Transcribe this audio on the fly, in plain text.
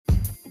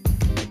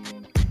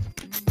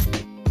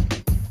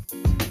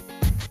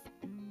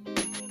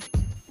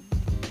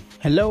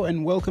Hello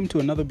and welcome to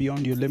another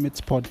Beyond Your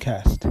Limits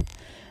podcast.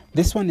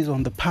 This one is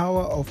on the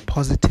power of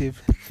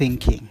positive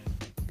thinking.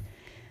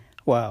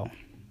 Wow,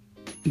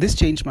 this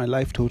changed my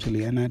life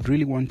totally, and I'd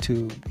really want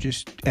to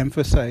just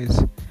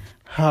emphasize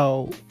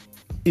how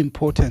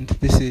important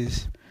this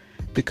is,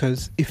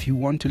 because if you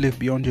want to live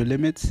beyond your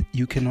limits,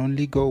 you can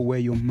only go where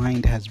your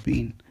mind has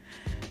been.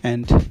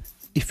 And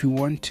if you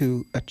want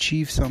to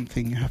achieve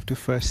something, you have to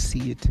first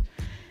see it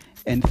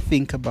and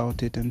think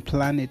about it and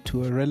plan it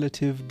to a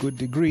relative good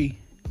degree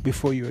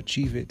before you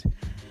achieve it.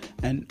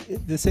 And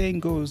the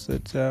saying goes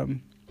that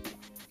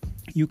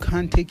you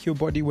can't take your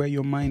body where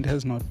your mind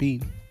has not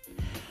been,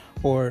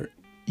 or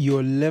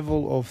your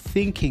level of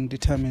thinking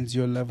determines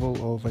your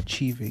level of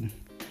achieving.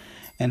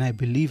 And I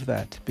believe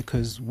that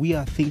because we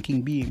are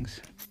thinking beings.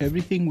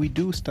 Everything we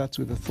do starts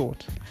with a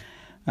thought.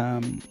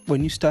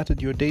 When you started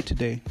your day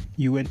today,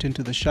 you went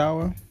into the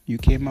shower, you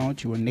came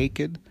out, you were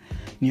naked,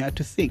 and you had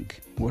to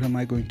think, what am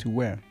I going to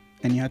wear?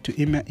 And you had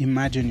to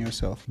imagine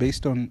yourself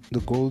based on the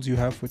goals you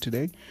have for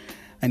today.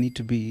 I need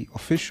to be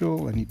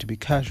official, I need to be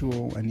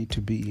casual, I need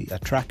to be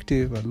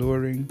attractive,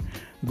 alluring,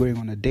 going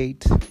on a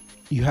date.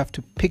 You have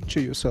to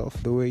picture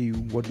yourself the way you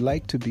would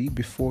like to be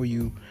before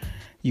you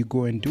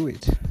go and do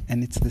it.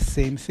 And it's the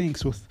same thing.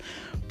 So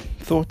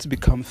thoughts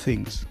become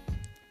things.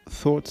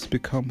 Thoughts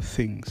become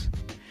things.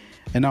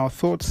 And our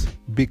thoughts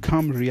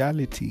become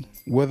reality,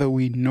 whether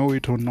we know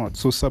it or not.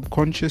 So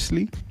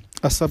subconsciously,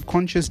 a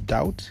subconscious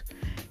doubt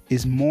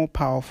is more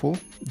powerful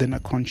than a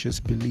conscious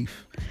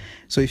belief.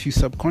 So if you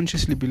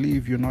subconsciously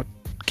believe you're not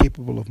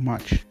capable of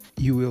much,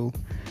 you will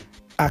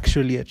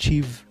actually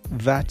achieve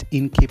that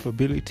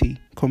incapability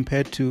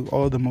compared to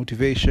all the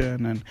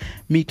motivation, and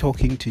me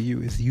talking to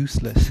you is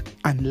useless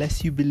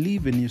unless you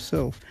believe in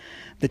yourself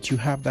that you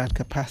have that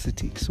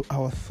capacity. So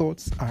our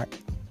thoughts are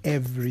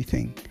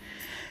everything.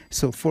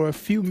 So for a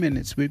few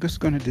minutes, we're just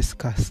going to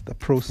discuss the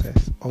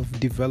process of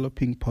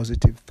developing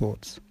positive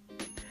thoughts.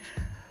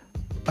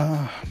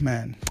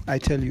 Man, I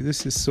tell you,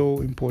 this is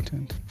so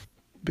important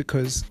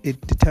because it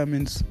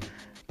determines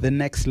the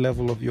next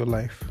level of your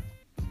life.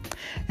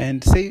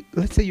 And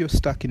let's say you're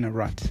stuck in a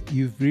rut.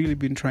 You've really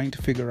been trying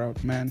to figure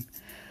out, man,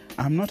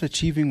 I'm not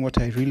achieving what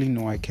I really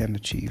know I can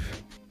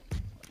achieve.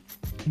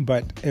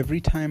 But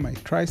every time I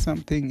try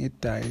something, it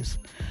dies.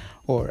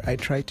 Or I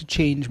try to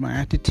change my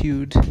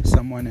attitude,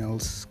 someone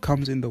else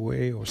comes in the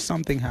way, or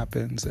something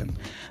happens and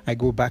I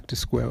go back to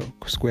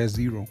square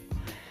zero.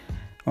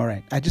 All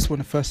right, I just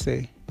want to first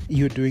say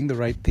you're doing the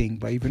right thing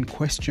by even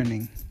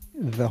questioning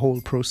the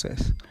whole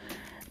process,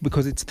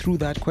 because it's through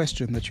that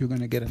question that you're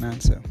going to get an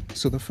answer.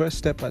 So the first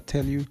step I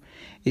tell you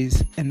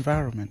is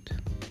environment.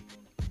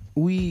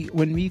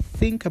 When we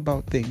think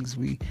about things,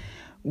 we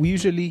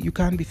usually, you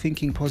can't be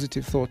thinking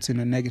positive thoughts in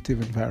a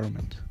negative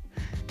environment.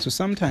 So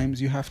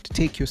sometimes you have to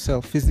take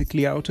yourself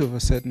physically out of a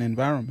certain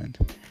environment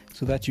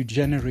so that you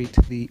generate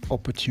the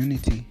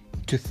opportunity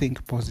to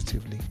think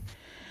positively.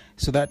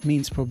 So that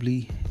means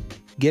probably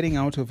getting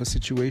out of a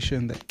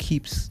situation that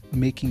keeps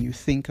making you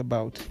think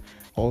about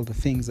all the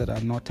things that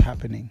are not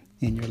happening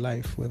in your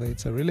life, whether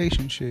it's a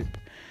relationship,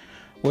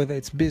 whether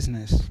it's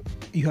business.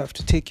 You have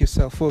to take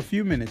yourself for a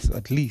few minutes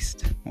at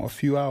least, or a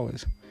few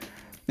hours,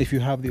 if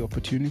you have the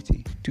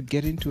opportunity, to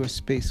get into a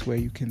space where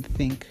you can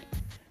think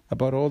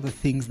about all the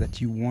things that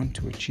you want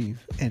to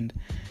achieve and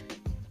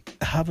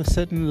have a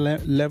certain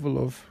level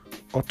of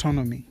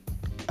autonomy,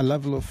 a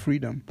level of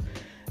freedom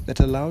that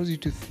allows you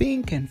to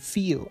think and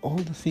feel all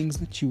the things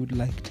that you would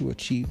like to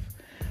achieve.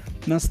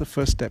 And that's the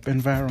first step,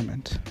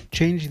 environment.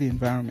 Change the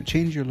environment,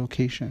 change your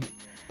location.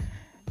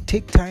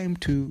 Take time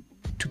to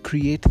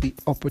create the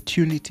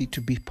opportunity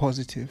to be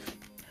positive.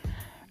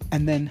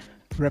 And then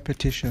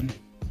repetition.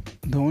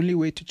 The only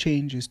way to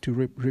change is to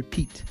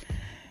repeat.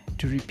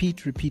 To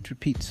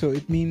repeat. So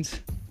it means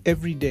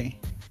every day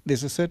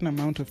there's a certain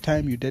amount of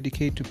time you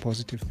dedicate to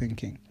positive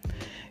thinking.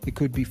 It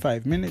could be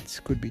 5 minutes,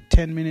 could be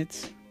 10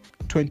 minutes,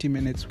 20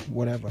 minutes,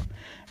 whatever,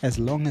 as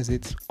long as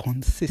it's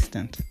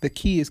consistent. The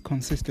key is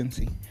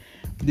consistency,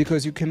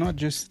 because you cannot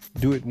just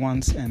do it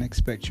once and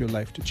expect your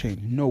life to change.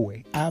 No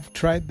way. I've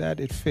tried that,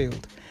 it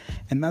failed.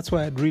 And that's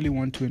why I'd really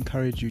want to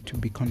encourage you to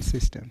be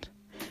consistent.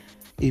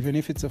 Even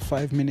if it's a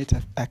 5-minute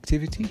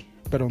activity,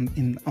 but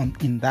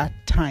in that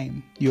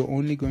time, you're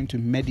only going to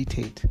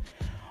meditate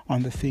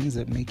on the things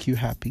that make you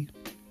happy,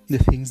 the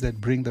things that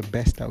bring the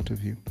best out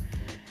of you.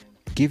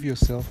 Give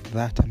yourself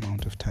that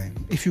amount of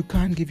time. If you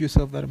can't give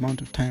yourself that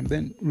amount of time,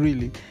 then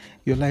really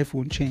your life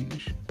won't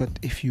change. But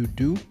if you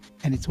do,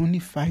 and it's only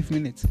 5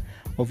 minutes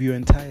of your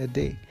entire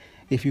day,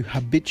 if you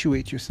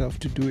habituate yourself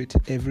to do it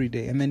every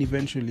day, and then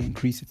eventually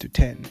increase it to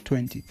 10,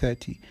 20,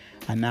 30,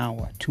 an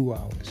hour, 2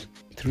 hours,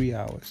 3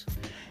 hours,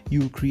 you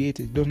will create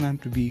it. It doesn't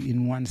have to be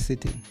in one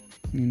sitting.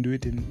 You can do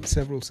it in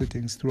several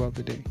sittings throughout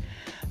the day.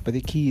 But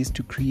the key is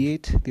to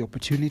create the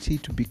opportunity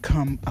to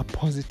become a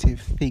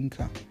positive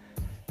thinker,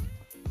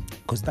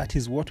 because that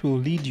is what will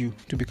lead you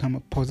to become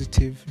a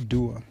positive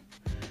doer.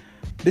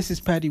 This is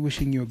Paddy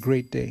wishing you a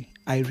great day.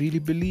 I really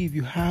believe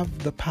you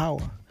have the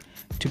power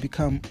to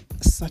become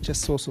such a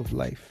source of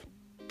life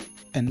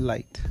and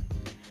light.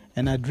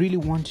 And I'd really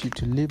want you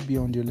to live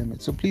beyond your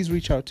limits. So please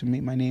reach out to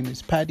me. My name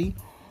is Paddy.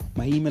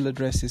 My email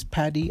address is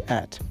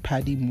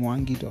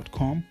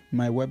paddy@paddymwangi.com.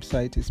 My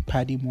website is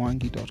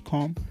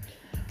paddymwangi.com.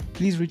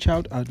 Please reach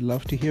out. I'd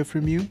love to hear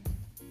from you.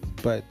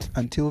 But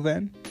until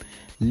then,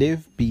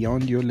 live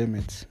beyond your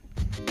limits.